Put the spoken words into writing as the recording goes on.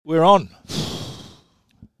We're on.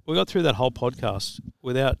 We got through that whole podcast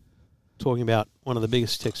without talking about one of the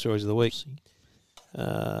biggest tech stories of the week,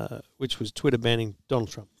 which was Twitter banning Donald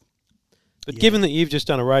Trump. But given that you've just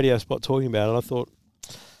done a radio spot talking about it, I thought,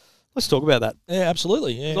 let's talk about that. Yeah,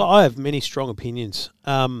 absolutely. Yeah. I have many strong opinions.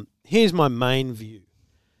 Here's my main view.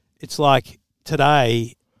 It's like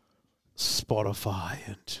today, Spotify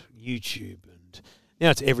and YouTube and now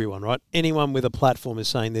it's everyone, right? Anyone with a platform is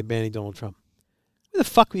saying they're banning Donald Trump. Where the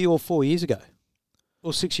fuck were you all 4 years ago?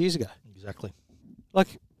 Or 6 years ago? Exactly. Like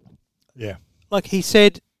he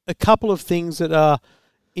said a couple of things that are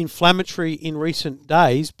inflammatory in recent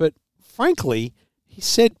days, but frankly, he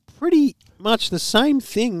said pretty much the same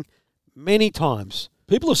thing many times.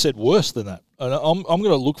 People have said worse than that. And I'm going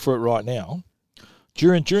to look for it right now.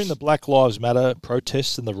 During the Black Lives Matter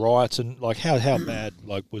protests and the riots and like how bad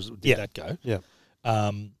did that go? Yeah.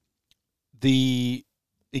 The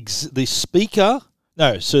speaker,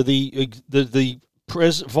 no, so the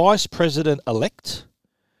vice president elect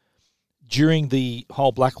during the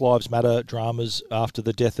whole Black Lives Matter dramas after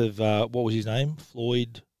the death of what was his name,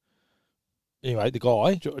 Floyd. Anyway, the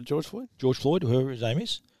guy George Floyd, whoever his name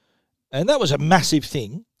is, and that was a massive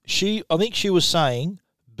thing. I think she was saying,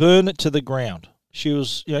 "Burn it to the ground." She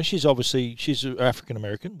was, she's an African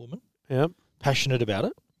American woman, passionate about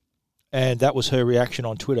it, and that was her reaction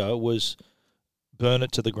on Twitter was, "Burn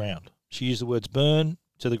it to the ground." She used the words "burn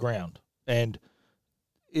to the ground," and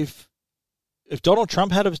if Donald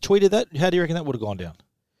Trump had tweeted that, how do you reckon that would have gone down?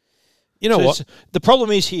 You know what? The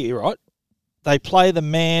problem is here, right? They play the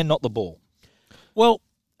man, not the ball. Well,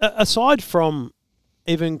 aside from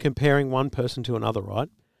even comparing one person to another, right?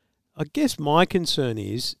 I guess my concern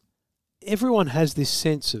is everyone has this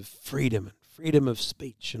sense of freedom of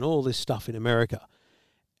speech and all this stuff in America.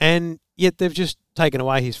 And yet they've just taken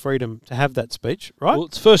away his freedom to have that speech, right? Well,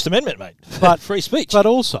 it's First Amendment, mate. But free speech. But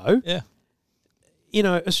also,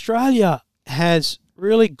 Australia has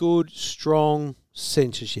really good, strong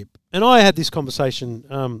censorship. And I had this conversation,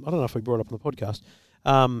 I don't know if we brought it up on the podcast,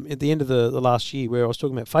 at the end of the last year where I was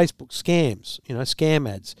talking about Facebook scams, scam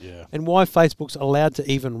ads, and why Facebook's allowed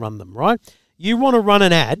to even run them, right? You want to run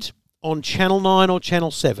an ad on Channel 9 or Channel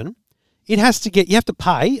 7, you have to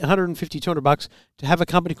pay $150, $200 to have a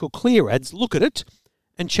company called Clear Ads look at it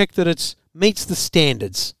and check that it meets the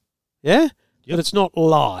standards, that it's not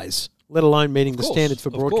lies, let alone meeting the standards for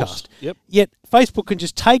broadcast. Yet Facebook can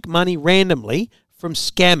just take money randomly from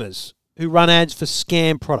scammers who run ads for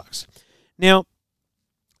scam products. Now,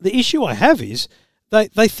 the issue I have is they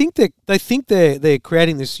think they're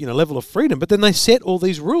creating this level of freedom, but then they set all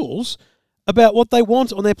these rules about what they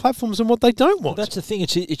want on their platforms and what they don't want. Well, that's the thing.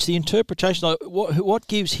 It's the interpretation. Like what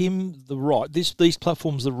gives him the right? These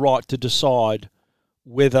platforms the right to decide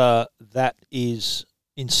whether that is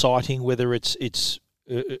inciting, whether it's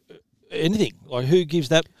anything. Like who gives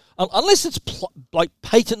that? Unless it's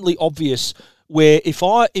patently obvious. Where if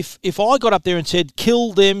I got up there and said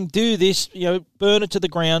kill them, do this, burn it to the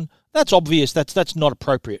ground, that's obvious. That's not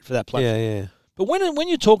appropriate for that platform. Yeah. But when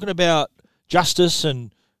you're talking about justice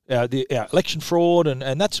and the election fraud,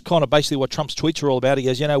 and that's kind of basically what Trump's tweets are all about. He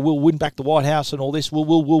goes, we'll win back the White House and all this.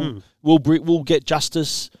 We'll get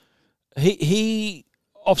justice.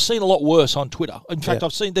 I've seen a lot worse on Twitter. In fact,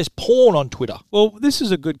 I've seen there's porn on Twitter. Well, this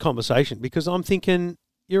is a good conversation because I'm thinking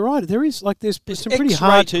you're right. There is there's some pretty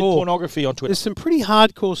hardcore pornography on Twitter. There's some pretty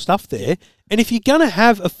hardcore stuff there, and if you're going to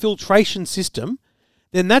have a filtration system,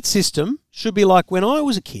 then that system should be like when I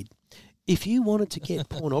was a kid. If you wanted to get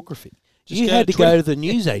pornography. You had to go to the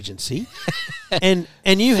news agency and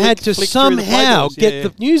you had to somehow get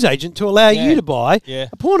the news agent to allow you to buy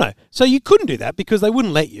a porno. So you couldn't do that because they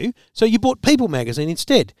wouldn't let you. So you bought People magazine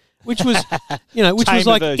instead, which was, which was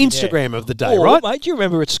like version, Instagram of the day, right? Mate, do you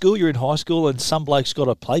remember at school, you're in high school and some bloke's got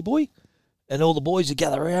a Playboy and all the boys would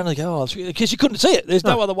gather around and go, because you couldn't see it. There's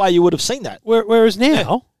no other way you would have seen that. Whereas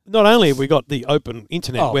now... Not only have we got the open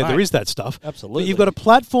internet where there is that stuff, absolutely, but you've got a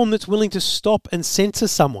platform that's willing to stop and censor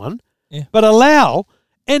someone, but allow,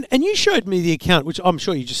 and you showed me the account, which I'm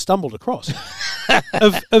sure you just stumbled across,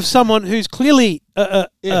 of someone who's clearly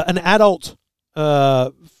an adult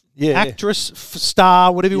actress,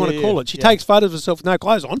 star, whatever you want to call it. She takes photos of herself with no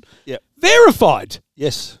clothes on. Yeah. Verified.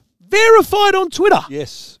 Yes. Verified on Twitter.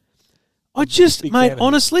 Yes. I just, mate,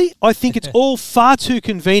 honestly, I think it's all far too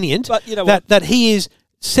convenient that he is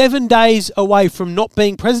 7 days away from not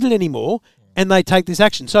being president anymore, and they take this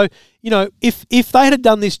action. So, if they had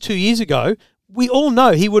done this 2 years ago, we all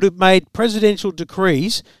know he would have made presidential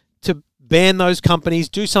decrees to ban those companies,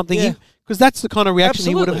 do something, because that's the kind of reaction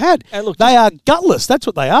he would have had. And look, they are gutless. That's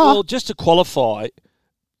what they are. Well, just to qualify,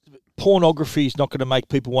 pornography is not going to make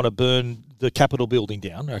people want to burn the Capitol building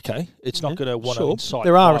down. Okay, it's not going to want to incite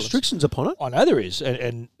There are violence. restrictions upon it. I know there is,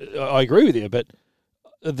 and I agree with you, but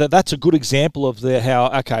that's a good example of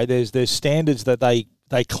how there's standards that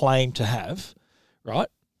they claim to have, right?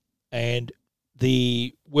 And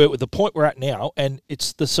the point we're at now, and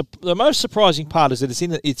it's the most surprising part is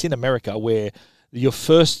that it's in America where your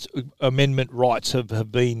First Amendment rights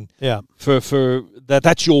have been for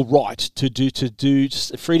that's your right to do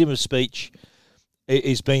freedom of speech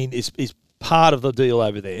is part of the deal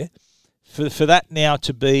over there. For that now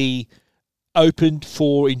to be opened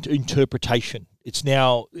for interpretation. It's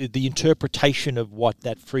now the interpretation of what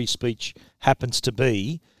that free speech happens to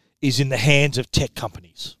be is in the hands of tech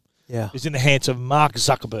companies. Yeah. Is in the hands of Mark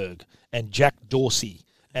Zuckerberg and Jack Dorsey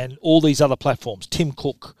and all these other platforms. Tim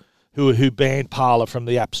Cook, who banned Parler from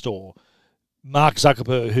the App Store. Mark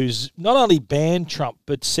Zuckerberg, who's not only banned Trump,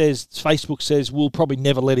 but Facebook says we'll probably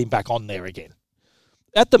never let him back on there again.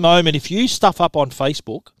 At the moment, if you stuff up on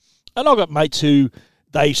Facebook, and I've got mates who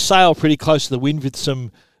they sail pretty close to the wind with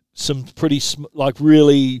some pretty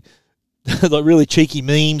really really cheeky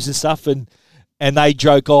memes and stuff, and they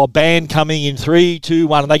joke, ban coming in 3, 2,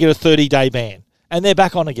 1, and they get a 30-day ban, and they're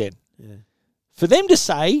back on again. Yeah. For them to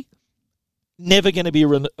say never going to be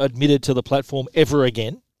admitted to the platform ever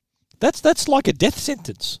again, that's like a death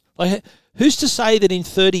sentence. Like, who's to say that in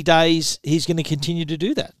 30 days he's going to continue to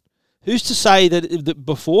do that? Who's to say that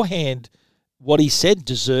beforehand what he said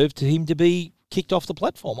deserved him to be kicked off the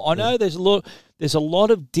platform? I know there's a lot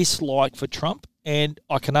of dislike for Trump, and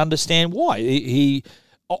I can understand why.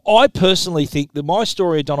 I personally think that my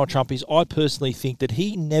story of Donald Trump is I personally think that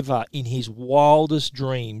he never in his wildest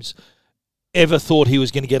dreams ever thought he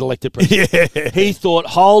was going to get elected president. Yeah. He thought,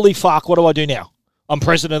 holy fuck, what do I do now? I'm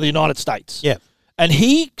president of the United States. Yeah. And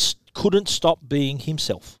he couldn't stop being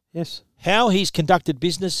himself. Yes. How he's conducted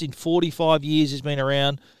business in 45 years he's been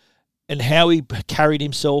around and how he carried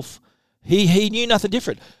himself, he knew nothing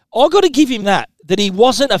different. I got to give him that he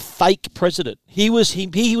wasn't a fake president. He was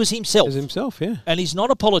himself. He was himself, yeah. And he's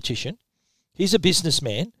not a politician. He's a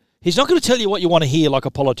businessman. He's not going to tell you what you want to hear like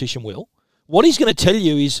a politician will. What he's going to tell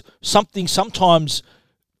you is something sometimes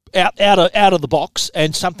out of the box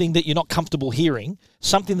and something that you're not comfortable hearing,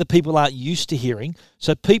 something that people aren't used to hearing.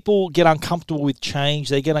 So people get uncomfortable with change.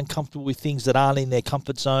 They get uncomfortable with things that aren't in their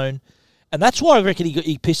comfort zone. And that's why I reckon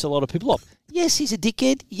he pissed a lot of people off. Yes, he's a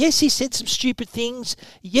dickhead. Yes, he said some stupid things.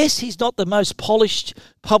 Yes, he's not the most polished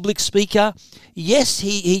public speaker. Yes,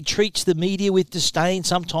 he treats the media with disdain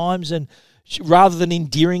sometimes, and rather than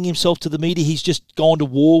endearing himself to the media, he's just gone to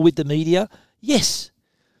war with the media. Yes,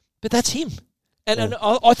 but that's him. And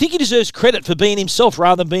I think he deserves credit for being himself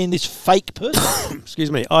rather than being this fake person.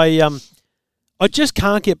 Excuse me. I just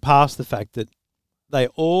can't get past the fact that they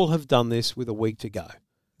all have done this with a week to go.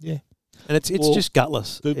 Yeah. And it's just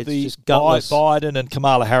gutless. It's just gutless. Biden and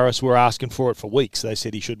Kamala Harris were asking for it for weeks. They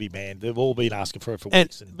said he should be banned. They've all been asking for it for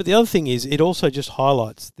weeks. But the other thing is, it also just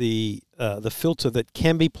highlights the filter that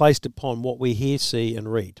can be placed upon what we hear, see,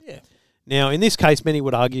 and read. Yeah. Now, in this case, many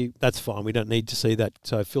would argue that's fine. We don't need to see that,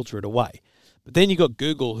 so filter it away. But then you've got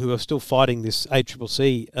Google, who are still fighting this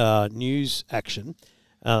ACCC news action.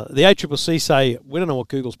 The ACCC say, we don't know what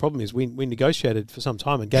Google's problem is. We negotiated for some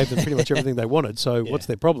time and gave them pretty much everything they wanted, so what's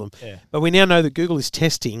their problem? Yeah. But we now know that Google is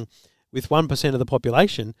testing with 1% of the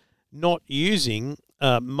population, not using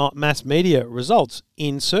mass media results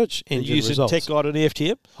in search engine results. Using TechGuide and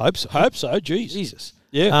EFTM? Hope so. Jesus.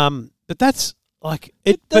 Yeah. But that's like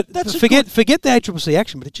it. Forget the ACCC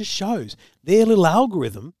action, but it just shows their little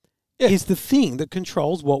algorithm is the thing that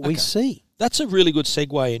controls what we see. That's a really good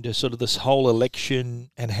segue into sort of this whole election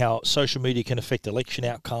and how social media can affect election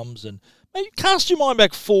outcomes. And maybe cast your mind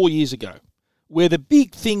back 4 years ago, where the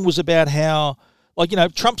big thing was about how,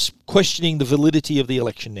 Trump's questioning the validity of the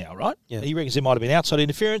election now, right? Yeah. He reckons there might have been outside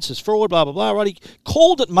interference, there's fraud, blah, blah, blah, right? He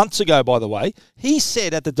called it months ago, by the way. He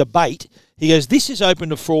said at the debate, he goes, this is open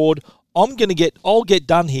to fraud. I'll get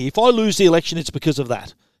done here. If I lose the election, it's because of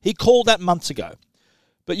that. He called that months ago.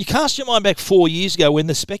 But you cast your mind back 4 years ago when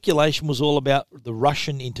the speculation was all about the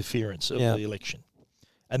Russian interference of the election.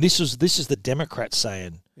 And this is the Democrats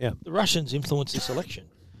saying, the Russians influenced this election.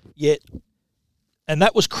 And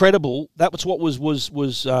that was credible. That was what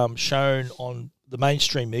was shown on the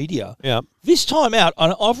mainstream media. Yeah. This time out,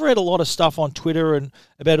 I've read a lot of stuff on Twitter and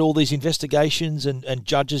about all these investigations and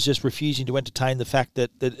judges just refusing to entertain the fact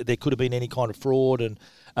that there could have been any kind of fraud and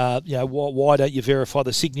why don't you verify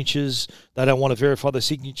the signatures? They don't want to verify the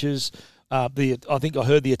signatures. I think I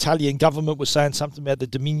heard the Italian government was saying something about the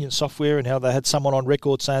Dominion software and how they had someone on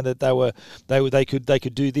record saying that they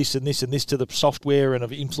could do this and this and this to the software and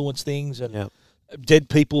have influenced things and dead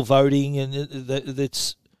people voting and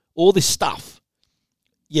it's. all this stuff.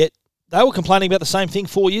 Yet they were complaining about the same thing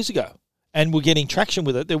 4 years ago and were getting traction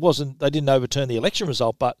with it. They didn't overturn the election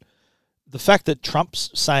result, but the fact that Trump's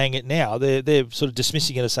saying it now, they're sort of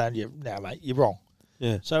dismissing it as saying, "Yeah, no, mate, you're wrong."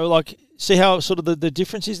 Yeah. So, like, see how sort of the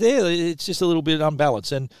difference is there? It's just a little bit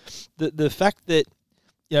unbalanced. And the fact that,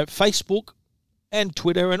 Facebook and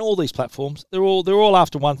Twitter and all these platforms, they're all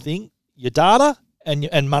after one thing: your data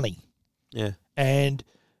and money. Yeah. And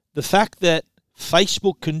the fact that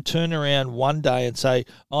Facebook can turn around one day and say,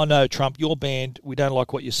 "Oh no, Trump, you're banned. We don't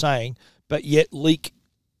like what you're saying," but yet leak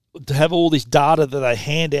to have all this data that they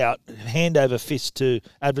hand over fist to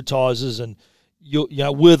advertisers, and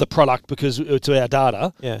we're the product because it's our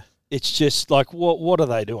data. Yeah. It's just like, what are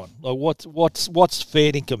they doing? Like, what's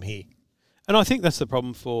fair income here? And I think that's the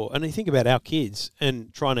problem and you think about our kids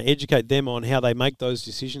and trying to educate them on how they make those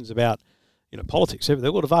decisions about, politics. They've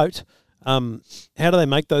got to vote. How do they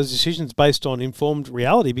make those decisions based on informed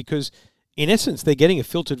reality? Because in essence, they're getting a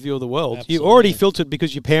filtered view of the world. Absolutely. You're already filtered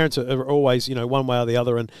because your parents are always, one way or the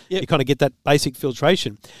other, and you kind of get that basic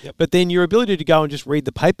filtration. Yep. But then your ability to go and just read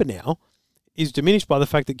the paper now is diminished by the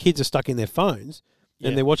fact that kids are stuck in their phones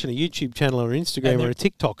and they're watching a YouTube channel or an Instagram or a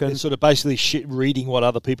TikTok. And they're sort of basically reading what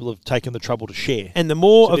other people have taken the trouble to share. And the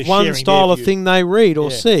more So of one sharing style their of view. thing they read or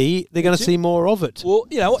see, they're going to see more of it. Well,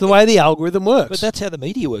 It's the way the algorithm works. But that's how the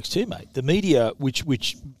media works too, mate. The media, which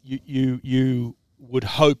you would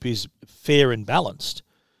hope is fair and balanced,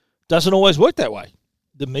 doesn't always work that way.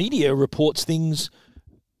 The media reports things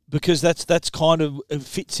because that's kind of it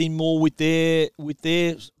fits in more with their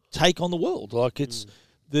take on the world. Like it's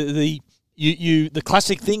the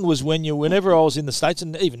classic thing was whenever I was in the States,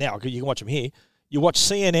 and even now you can watch them here. You watch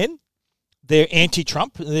CNN. They're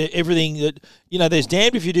anti-Trump. They're everything that there's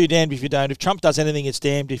damned if you do, damned if you don't. If Trump does anything, it's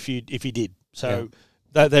damned if you did. So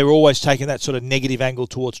they're always taking that sort of negative angle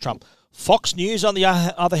towards Trump. Fox News, on the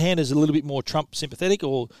other hand, is a little bit more Trump sympathetic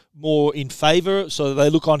or more in favour, so they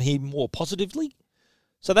look on him more positively.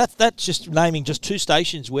 So that's just naming just two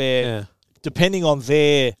stations where, depending on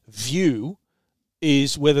their view,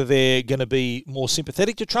 is whether they're going to be more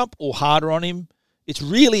sympathetic to Trump or harder on him. It's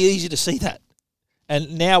really easy to see that.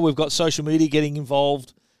 And now we've got social media getting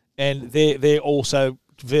involved, and they're also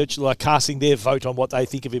virtually casting their vote on what they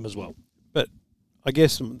think of him as well. But I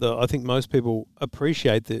guess I think most people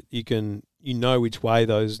appreciate that you know which way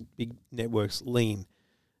those big networks lean,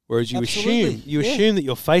 whereas you assume that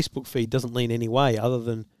your Facebook feed doesn't lean any way other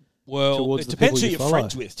than towards it the depends people who you you're follow.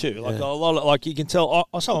 friends with too. Like a lot of, you can tell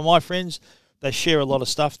some of my friends, they share a lot of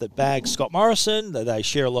stuff that bags Scott Morrison. They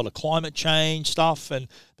share a lot of climate change stuff, and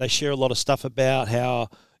they share a lot of stuff about how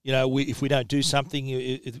if we don't do something,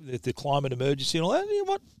 the climate emergency and all that. You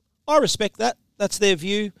know what? I respect that. That's their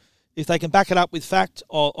view. If they can back it up with fact,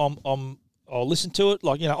 I'll listen to it.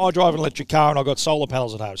 Like I drive an electric car and I've got solar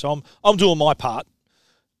panels at home, so I'm doing my part.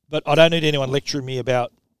 But I don't need anyone lecturing me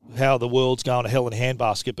about how the world's going to hell in a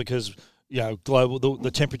handbasket because global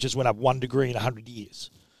the temperatures went up 1 degree in 100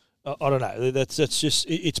 years. I don't know. That's just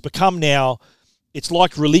it's become now. It's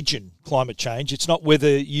like religion, climate change. It's not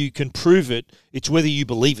whether you can prove it; it's whether you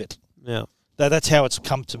believe it. Yeah, that's how it's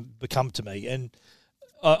become to me. And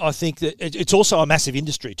I think that it's also a massive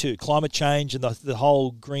industry too. Climate change and the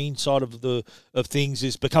whole green side of things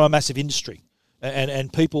has become a massive industry,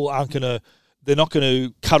 and people they're not going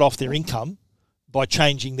to cut off their income by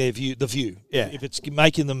changing the view. Yeah. If it's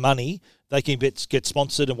making them money, they can get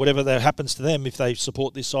sponsored and whatever that happens to them. If they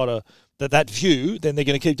support this side of that view, then they're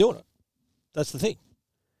going to keep doing it. That's the thing.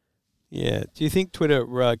 Yeah. Do you think Twitter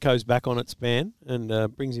goes back on its ban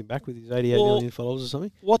and brings him back with his 88 million followers or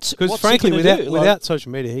something? Because frankly, without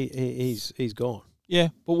social media, he's gone. Yeah,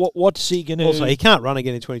 but what's he going to? Also, he can't run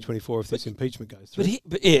again in 2024 if this impeachment goes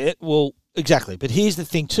through. Exactly. But here's the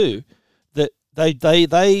thing too, that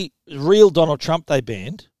they real Donald Trump they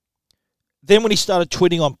banned. Then when he started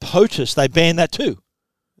tweeting on POTUS, they banned that too.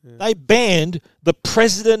 Yeah. They banned the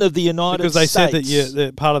president of the United States. Because they said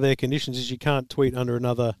that part of their conditions is you can't tweet under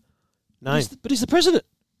another name. But he's the president.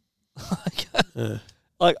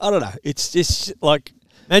 Like, I don't know. It's just like...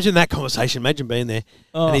 Imagine that conversation. Imagine being there.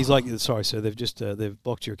 Oh. And he's like, sorry, sir, they've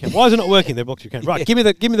blocked your account. Why is it not working? They've blocked your account. Right, give me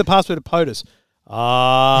the password of POTUS.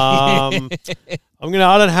 I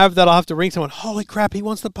don't have that. I'll have to ring someone. Holy crap, he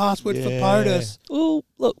wants the password for POTUS. Well,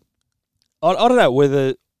 look, I don't know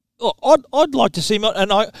whether... I'd like to see him,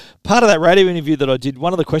 and part of that radio interview that I did,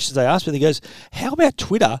 one of the questions they asked me, he goes, how about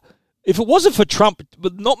Twitter? If it wasn't for Trump,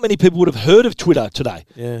 but not many people would have heard of Twitter today.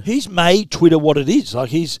 Yeah. He's made Twitter what it is.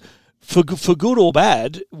 Like, he's, for good or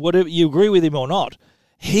bad, whatever you agree with him or not,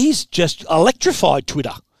 he's just electrified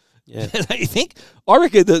Twitter. Yeah. Don't you think? I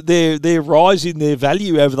reckon that their rise in their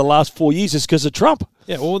value over the last 4 years is because of Trump.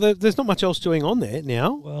 Yeah, well, there's not much else going on there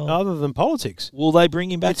now other than politics. Will they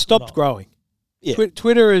bring him back? It stopped growing. Yeah.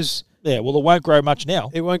 Twitter is... Yeah, well, it won't grow much now.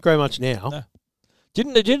 It won't grow much now. No.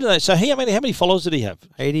 Didn't they? So how many followers did he have?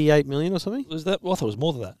 88 million or something? Was that? Well, I thought it was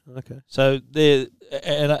more than that. Okay. So there,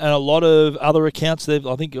 and a lot of other accounts.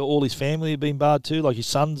 I think all his family have been barred too. Like his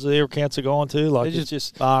sons, their accounts are gone too. Like they're it's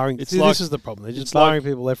just barring. It's this is the problem. They're just barring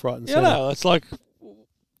people left, right, and centre. No, it's like.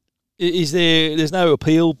 Is there's no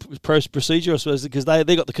appeal procedure, I suppose, because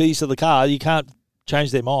they got the keys to the car. You can't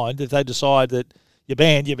change their mind if they decide that. You're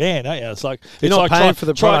banned, aren't you? It's like you're not like paying for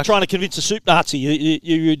the product. Trying to convince a soup Nazi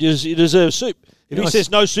you deserve soup. If he says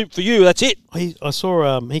no soup for you, that's it. I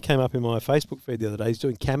saw he came up in my Facebook feed the other day. He's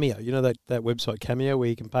doing Cameo. You know that website Cameo where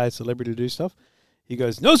you can pay a celebrity to do stuff. He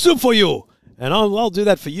goes, no soup for you, and I'll do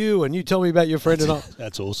that for you, and you tell me about your friend and I.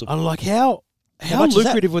 That's awesome. I'm like, how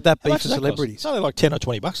lucrative would that be for celebrities? It's only like $10 or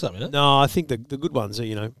 $20 something, isn't it? No, I think the good ones are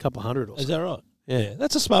a couple hundred or something. Is that right? Yeah,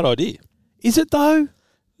 that's a smart idea. Is it though?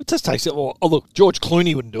 It just takes it. Well, look, George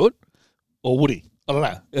Clooney wouldn't do it, or would he? I don't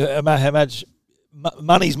know. How much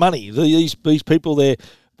money's money? These people,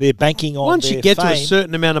 they're banking on. Once their you get fame. to a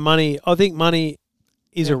certain amount of money, I think money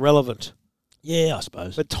is irrelevant. Yeah, I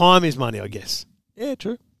suppose. But time is money, I guess. Yeah,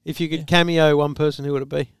 true. If you could cameo one person, who would it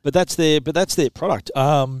be? But that's their product.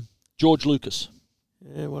 George Lucas.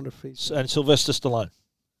 Yeah, I wonder if he's and Sylvester Stallone.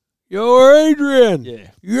 Yo, Adrian. Yeah.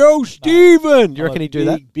 Yo, Steven. Do you reckon he'd do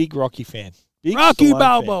that? Big Rocky fan. Big Rocky Stallone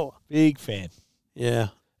Balboa. Fan. Big fan. Yeah.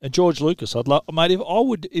 And George Lucas, I'd love, mate.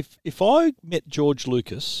 If I met George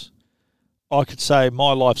Lucas, I could say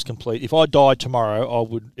my life's complete. If I died tomorrow,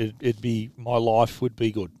 it'd be my life would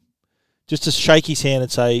be good. Just to shake his hand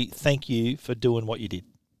and say thank you for doing what you did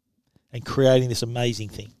and creating this amazing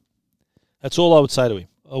thing. That's all I would say to him.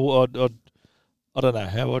 I don't know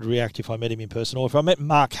how I'd react if I met him in person, or if I met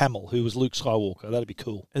Mark Hamill, who was Luke Skywalker. That'd be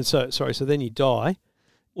cool. And so then you die.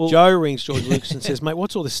 Well, Joe rings George Lucas and says, mate,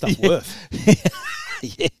 what's all this stuff worth?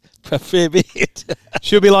 Yeah, a fair bit.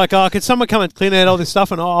 She'll be like, can someone come and clean out all this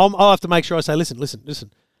stuff? And I'll have to make sure I say, listen.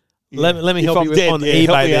 Yeah. Let me help you on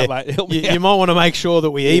eBay there. You might want to make sure that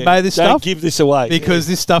we eBay this stuff. Don't give this away. Because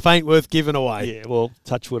this stuff ain't worth giving away. Yeah, well,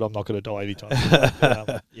 touch wood, I'm not going to die anytime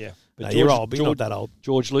soon. Yeah. But no, you're old, but you're not that old.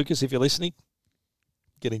 George Lucas, if you're listening,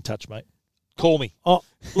 get in touch, mate. Call me. Oh,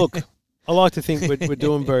 look, I like to think we're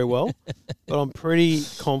doing very well, but I'm pretty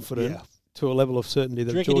confident to a level of certainty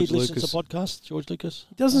that George Lucas listens to podcasts, George Lucas?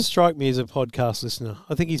 He doesn't strike me as a podcast listener.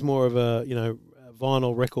 I think he's more of a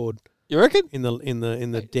vinyl record. You reckon? In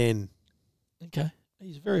the den. Okay.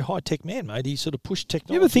 He's a very high-tech man, mate. He sort of pushed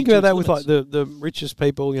technology. You ever think about that with like the richest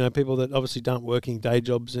people, people that obviously don't working day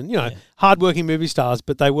jobs and, hard-working movie stars,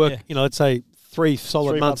 but they work, let's say 3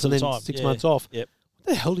 solid months and then 6 months off. Yep. What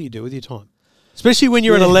the hell do you do with your time? Especially when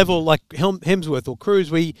you're at a level like Hemsworth or Cruise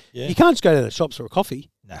where you can't just go to the shops for a coffee.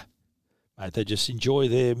 Nah. Mate, they just enjoy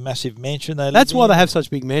their massive mansion. That's why they have such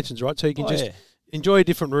big mansions, right? So you can enjoy a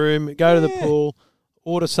different room, go to the pool,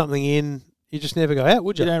 order something in. You just never go out,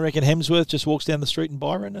 would you? You don't reckon Hemsworth just walks down the street in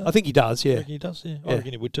Byron? I think he does, yeah. You reckon he does, yeah. I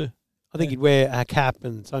reckon he would too. I think he'd wear a cap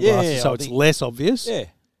and sunglasses so it's less obvious. Yeah.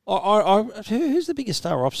 Who's the biggest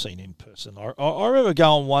star I've seen in person? I remember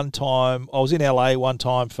going one time. I was in LA one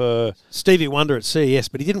time for Stevie Wonder at CES,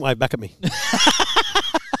 but he didn't wave back at me.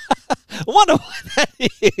 I wonder what that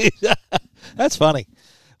is. That's funny.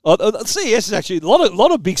 CES is actually a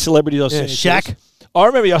lot of big celebrities I've seen. Shaq. I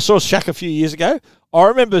remember I saw Shaq a few years ago. I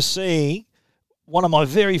remember seeing one of my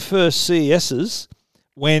very first CESs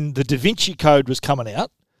when the Da Vinci Code was coming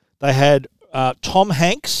out. They had Tom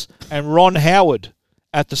Hanks and Ron Howard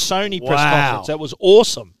at the Sony press conference. That was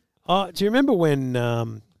awesome. Do you remember when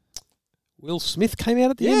Will Smith came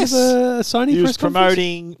out at the end of a Sony press conference? He was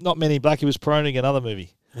promoting Not Men in Black. He was promoting another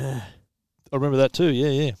movie. I remember that too,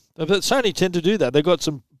 yeah. But Sony tend to do that. They've got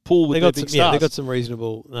some pull with their big stars. Yeah, they got some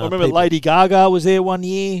reasonable I remember people. Lady Gaga was there one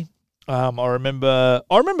year. I remember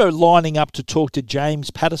lining up to talk to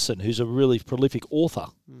James Patterson, who's a really prolific author.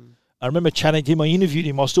 I remember chatting to him. I interviewed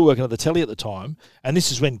him. I was still working at the telly at the time. And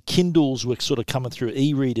this is when Kindles were sort of coming through,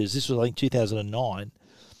 e-readers. This was, I think, 2009.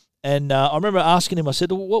 And I remember asking him, I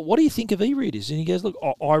said, well, what do you think of e-readers? And he goes, look,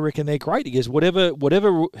 I reckon they're great. He goes,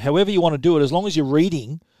 however you want to do it, as long as you're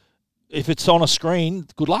reading, if it's on a screen,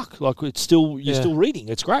 good luck. Like, you're still reading.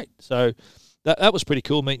 It's great. So that was pretty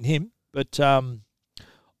cool meeting him. But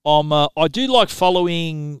I do like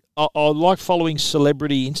following. I like following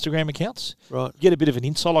celebrity Instagram accounts. Right. Get a bit of an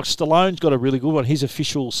insight. Like Stallone's got a really good one. His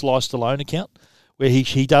official Sly Stallone account, where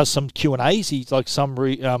he does some Q&As. He's like some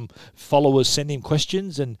followers send him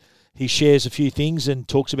questions, and he shares a few things and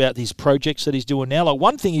talks about these projects that he's doing now. Like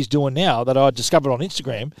one thing he's doing now that I discovered on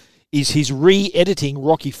Instagram is he's re-editing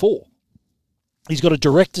Rocky IV. He's got a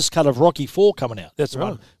director's cut of Rocky IV coming out. That's the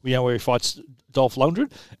one where he fights Dolph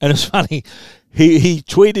Lundgren. And it's funny, he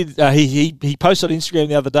tweeted, he posted on Instagram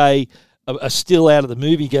the other day a still out of the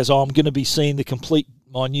movie. He goes, I'm going to be seeing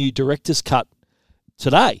my new director's cut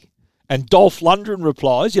today. And Dolph Lundgren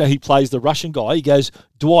replies, he plays the Russian guy. He goes,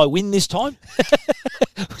 do I win this time?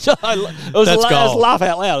 It was laugh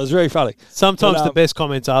out loud. It was very funny. Sometimes the best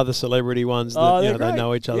comments are the celebrity ones that they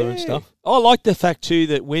know each other and stuff. I like the fact too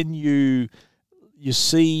that when you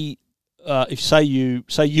see, if say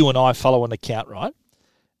you and I follow an account, right,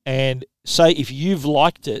 and say if you've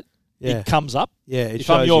liked it, it comes up. Yeah, if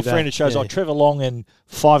I'm your friend, it shows Trevor Long and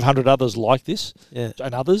 500 others like this,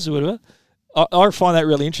 and others or whatever. I find that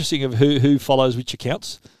really interesting of who follows which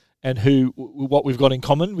accounts and what we've got in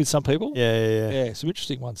common with some people. Yeah. Some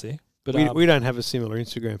interesting ones there. But we don't have a similar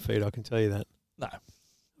Instagram feed, I can tell you that. No,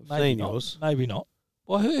 I've seen yours. Maybe not.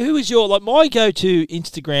 Well, who is your my go-to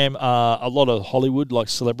Instagram? A lot of Hollywood, like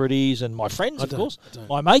celebrities and my friends, of course,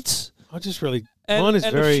 my mates. I just really mine is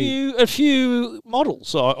very a few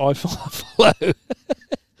models. I follow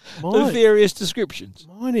the various descriptions.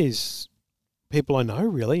 Mine is people I know,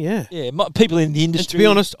 really. Yeah, people in the industry. And to be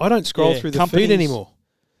honest, I don't scroll through the feed anymore.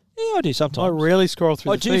 Yeah, I do sometimes. I rarely scroll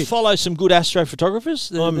through the feed. I do follow some good astrophotographers.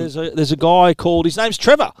 There's a guy called, his name's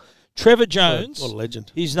Trevor Jones. What a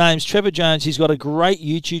legend. His name's Trevor Jones. He's got a great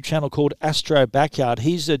YouTube channel called Astro Backyard.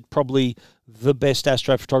 He's probably the best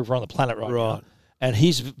astrophotographer on the planet right now. And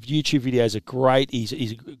his YouTube videos are great.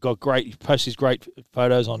 He posts his great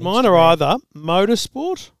photos on Mine Instagram. are either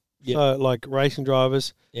motorsport, so like racing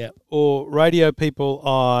drivers, or radio people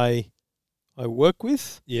I work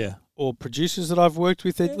with, or producers that I've worked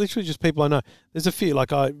with. They're literally just people I know. There's a few, like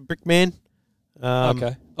Brickman.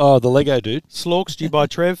 Okay. Oh, the Lego dude. Slorks, do you buy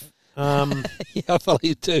Trev? I follow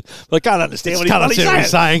you too, but I can't understand what he's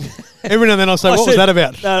saying. Every now and then I'll say, what was that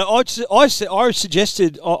about? No, I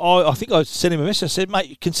suggested, I think I sent him a message. I said,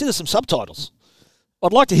 mate, consider some subtitles.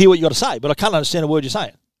 I'd like to hear what you got to say, but I can't understand a word you're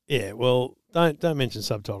saying. Yeah, well, don't mention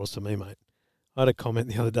subtitles to me, mate. I had a comment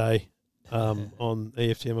the other day on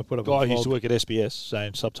EFTM. I put up a vlog. Guy who used to work at SBS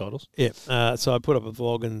saying subtitles. Yeah, so I put up a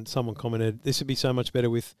vlog and someone commented, this would be so much better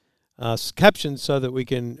with captions so that we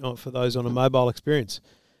can, for those on a mobile experience.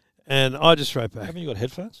 And I just wrote back. Haven't you got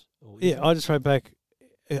headphones? I just wrote back,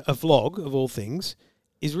 a vlog, of all things,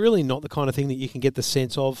 is really not the kind of thing that you can get the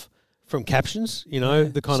sense of from captions,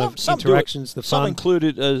 the kind of interactions, the fun.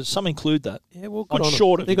 Some include that. Yeah, well, good on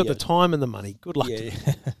shorter They've got the time and the money. Good luck to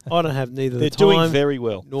them. I don't have neither the time doing very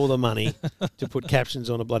well. nor the money to put captions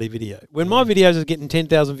on a bloody video. When my videos are getting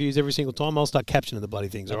 10,000 views every single time, I'll start captioning the bloody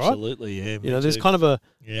things, all right? Absolutely, yeah. There's kind of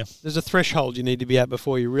there's a threshold you need to be at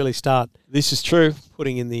before you really start. This is true.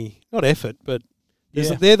 Putting in the, not effort, but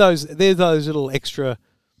they're those little extras,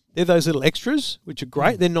 which are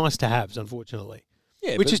great. They're nice to have, unfortunately.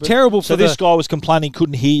 Yeah, which is terrible for So this guy was complaining,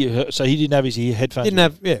 couldn't hear you, so he didn't have his headphones.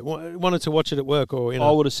 Wanted to watch it at work or, I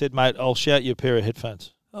would have said, mate, I'll shout you a pair of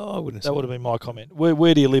headphones. Oh, I wouldn't. That would have been my comment.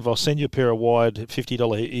 Where do you live? I'll send you a pair of wired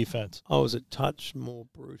 $50 earphones. I was a touch more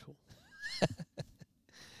brutal.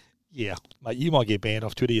 Yeah, mate, you might get banned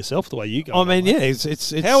off Twitter yourself the way you go. I mean,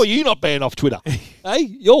 it's how are you not banned off Twitter? Hey,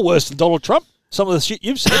 you're worse than Donald Trump. Some of the shit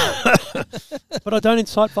you've said. But I don't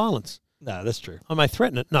incite violence. No, that's true. I may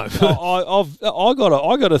threaten it. No, I got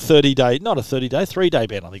a 30-day, not a 30-day, 3-day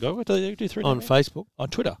ban. I think I do 3 on Facebook, on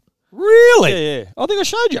Twitter. Really? Yeah. I think I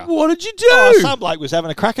showed you. What did you do? Some bloke was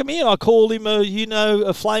having a crack at me, and I called him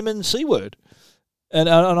a flaming C word, and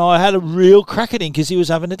I had a real crack at him because he was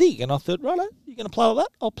having a dig, and I thought, righto, you going to play like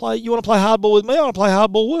that? I'll play. You want to play hardball with me? I want to play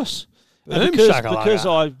hardball worse. And because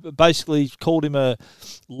I basically called him a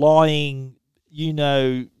lying,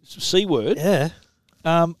 C word. Yeah.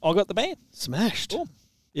 I got the ban. Smashed. Boom.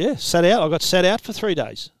 Yeah, sat out. I got sat out for 3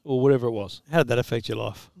 days or whatever it was. How did that affect your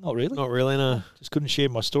life? Not really. Not really, no. Just couldn't share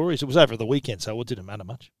my stories. It was over the weekend, so it didn't matter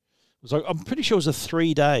much. It was like, I'm pretty sure it was a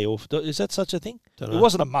 3-day, or is that such a thing? It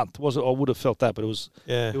wasn't a month. Was it? I would have felt that, but it was.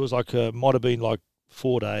 Yeah. It was like might have been like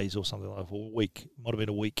 4 days or something like that, or a week. Might have been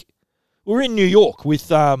a week. We were in New York with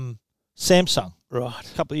Samsung,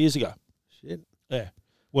 right, a couple of years ago. Shit. Yeah.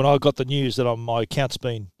 When I got the news that my account's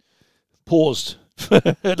been paused for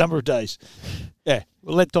a number of days. Yeah.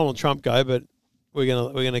 We'll let Donald Trump go, but we're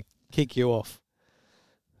gonna kick you off.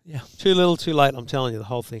 Yeah. Too little, too late, I'm telling you, the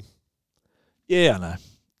whole thing. Yeah, I know.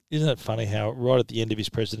 Isn't it funny how right at the end of his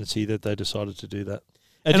presidency that they decided to do that?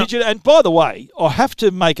 And by the way, I have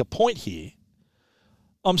to make a point here.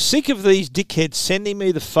 I'm sick of these dickheads sending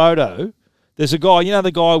me the photo. There's a guy,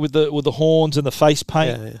 the guy with the horns and the face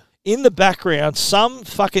paint. Yeah. in the background, some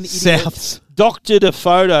fucking idiot Souths. doctored a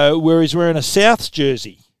photo where he's wearing a Souths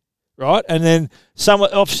jersey, right? And then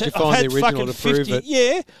someone I've find had the original fucking to prove 50. it?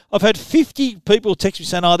 Yeah, I've had 50 people text me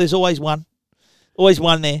saying, "Oh, there's always one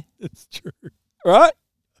there." It's true. Right?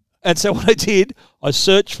 And so what I did, I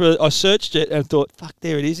searched it and thought, fuck,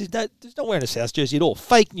 there it is. He's not wearing a South jersey at all.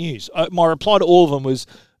 Fake news. My reply to all of them was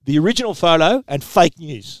the original photo and fake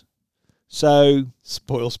news. So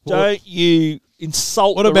Spoil sport. don't you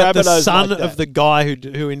insult What the about the Rabbitohs son like that. of the guy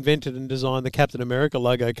who invented and designed the Captain America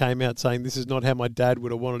logo came out saying this is not how my dad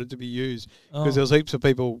would have wanted it to be used, because there was heaps of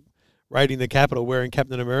people raiding the Capitol wearing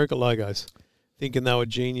Captain America logos, thinking they were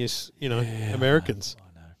genius, Americans.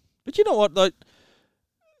 I know. But you know what? Like,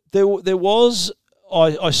 there was.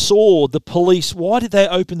 I saw the police. Why did they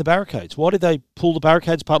open the barricades? Why did they pull the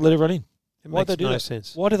barricades apart and let everyone in? It Why'd makes they do no that?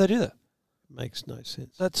 sense. Why did they do that? Makes no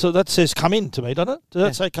sense. That says come in to me, doesn't it? Does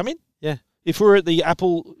that say come in? Yeah. If we're at the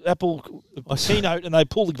Apple keynote and they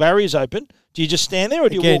pull the barriers open, do you just stand there or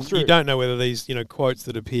do you walk through? You don't know whether these, quotes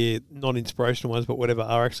that appear, not inspirational ones, but whatever,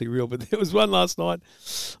 are actually real. But there was one last night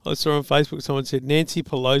I saw on Facebook. Someone said Nancy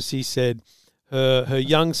Pelosi said her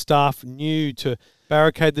young staff knew to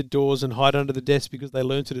barricade the doors and hide under the desk because they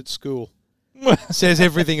learnt it at school. Says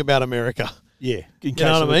everything about America. Yeah, in case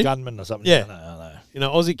know what of I a mean? gunman or something. Yeah. I know.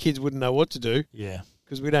 Aussie kids wouldn't know what to do Yeah.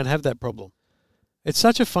 because we don't have that problem. It's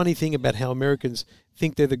such a funny thing about how Americans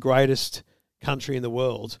think they're the greatest country in the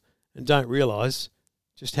world and don't realise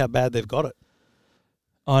just how bad they've got it.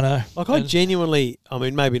 I know. Like, I genuinely, I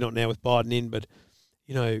mean, maybe not now with Biden in, but,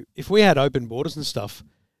 if we had open borders and stuff,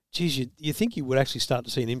 geez, you think you would actually start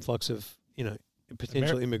to see an influx of,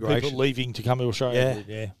 potential immigration. People leaving to come to Australia.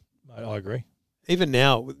 Yeah. I agree. Even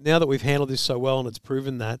now that we've handled this so well and it's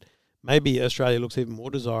proven that, maybe Australia looks even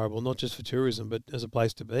more desirable, not just for tourism, but as a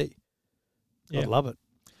place to be. Yeah. I'd love it.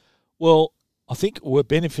 Well, I think we're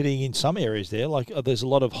benefiting in some areas there. Like, there's a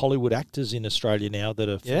lot of Hollywood actors in Australia now that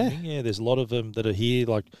are filming. Yeah, there's a lot of them that are here.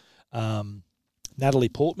 Like, Natalie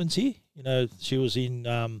Portman's here. She was in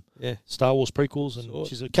Star Wars prequels, and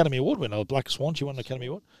she's an Academy Award winner. Black Swan, she won an Academy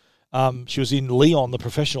Award. She was in Leon the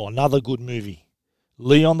Professional, another good movie.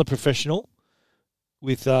 Leon the Professional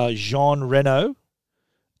with Jean Reno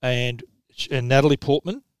and Natalie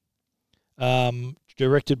Portman,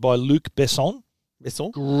 directed by Luc Besson.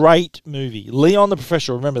 Great movie. Leon the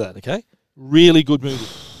Professional, remember that, okay? Really good movie.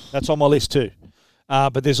 That's on my list too.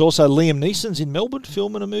 But there's also Liam Neeson's in Melbourne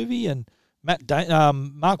filming a movie, and Mark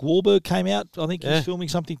Wahlberg came out. I think he's filming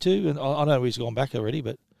something too, and I know he's gone back already,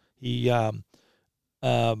 but he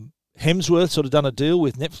Hemsworth sort of done a deal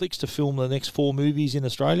with Netflix to film the next 4 movies in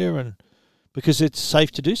Australia, and because it's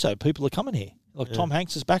safe to do so, people are coming here. Like Tom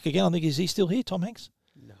Hanks is back again. I think is he still here? Tom Hanks?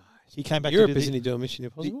 No, he came back. Europe, isn't he doing Mission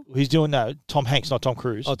Impossible? He's doing Tom Hanks, not Tom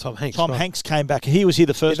Cruise. Oh, Tom Hanks. Tom Hanks came back. He was here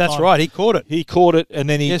the first time. That's right. He caught it. He caught it, and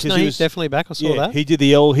then he's definitely back. I saw that. He did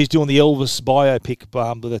he's doing the Elvis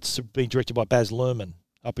biopic that's being directed by Baz Luhrmann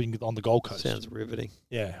up on the Gold Coast. Sounds riveting.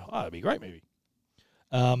 Yeah, it'd be a great movie.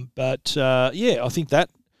 I think that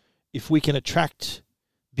if we can attract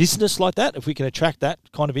business like that, if we can attract that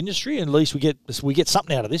kind of industry, and at least we get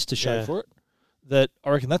something out of this to show for it, that I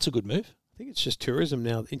reckon that's a good move. I think it's just tourism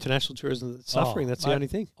now, international tourism that's suffering. That's the only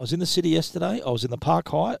thing. I was in the city yesterday. I was in the Park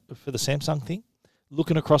Hyatt for the Samsung thing,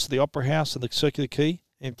 looking across at the Opera House and the Circular Quay.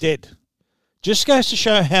 I'm dead. Just goes to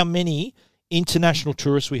show how many international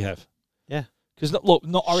tourists we have. Yeah. Because, I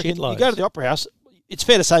reckon you go to the Opera House, it's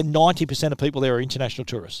fair to say 90% of people there are international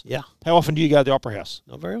tourists. Yeah. How often do you go to the Opera House?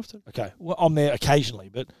 Not very often. Okay. Well, I'm there occasionally,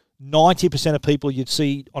 but 90% of people you'd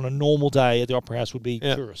see on a normal day at the Opera House would be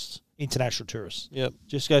tourists, international tourists. Yep.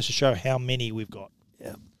 Just goes to show how many we've got.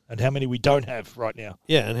 Yeah. And how many we don't have right now.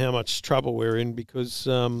 Yeah, and how much trouble we're in because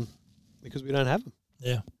we don't have them.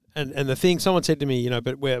 Yeah. And the thing, someone said to me,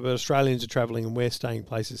 but Australians are travelling and we're staying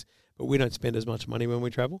places, but we don't spend as much money when we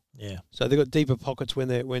travel. Yeah. So they've got deeper pockets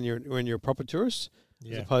when you're a proper tourist,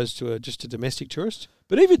 as opposed to just a domestic tourist.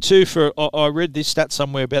 But even too, I read this stat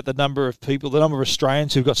somewhere about the number of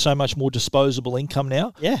Australians who've got so much more disposable income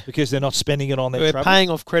now. Yeah. Because they're not spending it on their travel. We're paying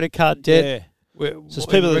off credit card debt. Yeah. So it's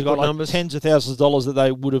people that have got tens of thousands of dollars that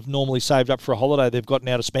they would have normally saved up for a holiday they've got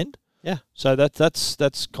now to spend. Yeah. So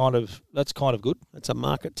that's kind of good. That's a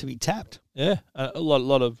market to be tapped. Yeah. A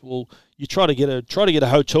lot of you try to get a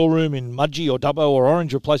hotel room in Mudgee or Dubbo or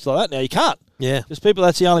Orange or a place like that. Now you can't. Yeah. Because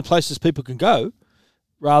that's the only places people can go,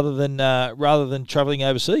 rather than travelling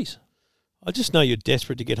overseas. I just know you're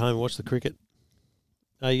desperate to get home and watch the cricket.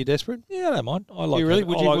 Are you desperate? Yeah, I don't mind. I like. You really?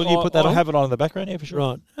 Would you put that on? I have it on in the background, yeah, for sure.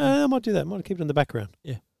 Right. I might do that. I might keep it in the background.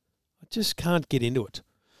 Yeah. I just can't get into it.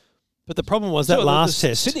 But the problem was that So last the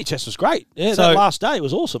test. Sydney test was great. Yeah, So- that last day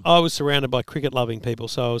was awesome. I was surrounded by cricket-loving people,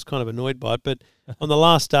 so I was kind of annoyed by it. But on the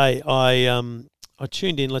last day, I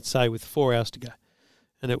tuned in, let's say, with 4 hours to go,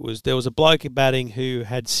 and there was a bloke batting who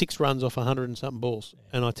had 6 runs off 100 and something balls,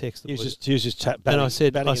 and I texted He was Blue- just and batting, I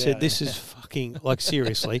said, batting it out. this is fucking like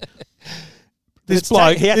seriously. He had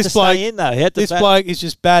to stay in though. He had to This bat. bloke is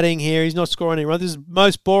just batting here. He's not scoring any runs. This is the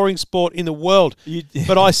most boring sport in the world.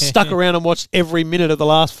 But I stuck around and watched every minute of the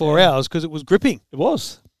last 4 hours because it was gripping. It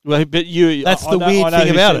was. Well, but you. That's I the know- weird I know thing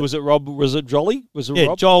who about said it. Was it Rob? Was it Jolly? Was it Yeah,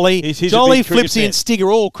 Rob? Jolly, He's a Jolly, big cricket Flipsy, fan. and Stig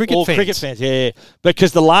are all cricket fans. Cricket fans, yeah.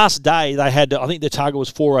 Because the last day they had, I think the target was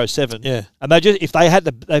 407. Yeah. And if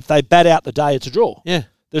they bat out the day, it's a draw. Yeah.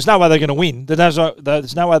 There's no way they're going to win. There's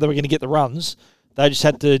no way they were going to get the runs. They just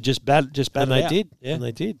had to bat And it they out. did. Yeah. And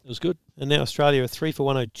they did. It was good. And now Australia are 3 for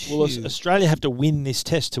 102. Well, Australia have to win this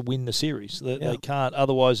test to win the series. They Yeah. can't,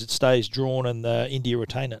 otherwise it stays drawn and India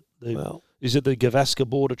retain it. Is it the Gavaskar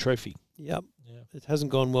Border Trophy? Yep. Yeah. It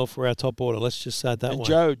hasn't gone well for our top order. Let's just say it that And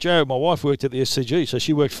way. Joe, my wife, worked at the SCG, so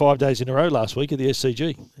she worked 5 days in a row last week at the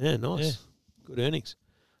SCG. Yeah, nice. Yeah. Good earnings.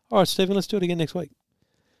 All right, Stephen, let's do it again next week.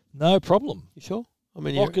 No problem. You sure? I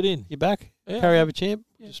mean, Lock it in. you're back? Yeah. Carry over champ?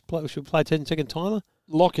 Yeah. Should we play a 10-second timer?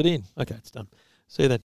 Lock it in. Okay, it's done. See you then.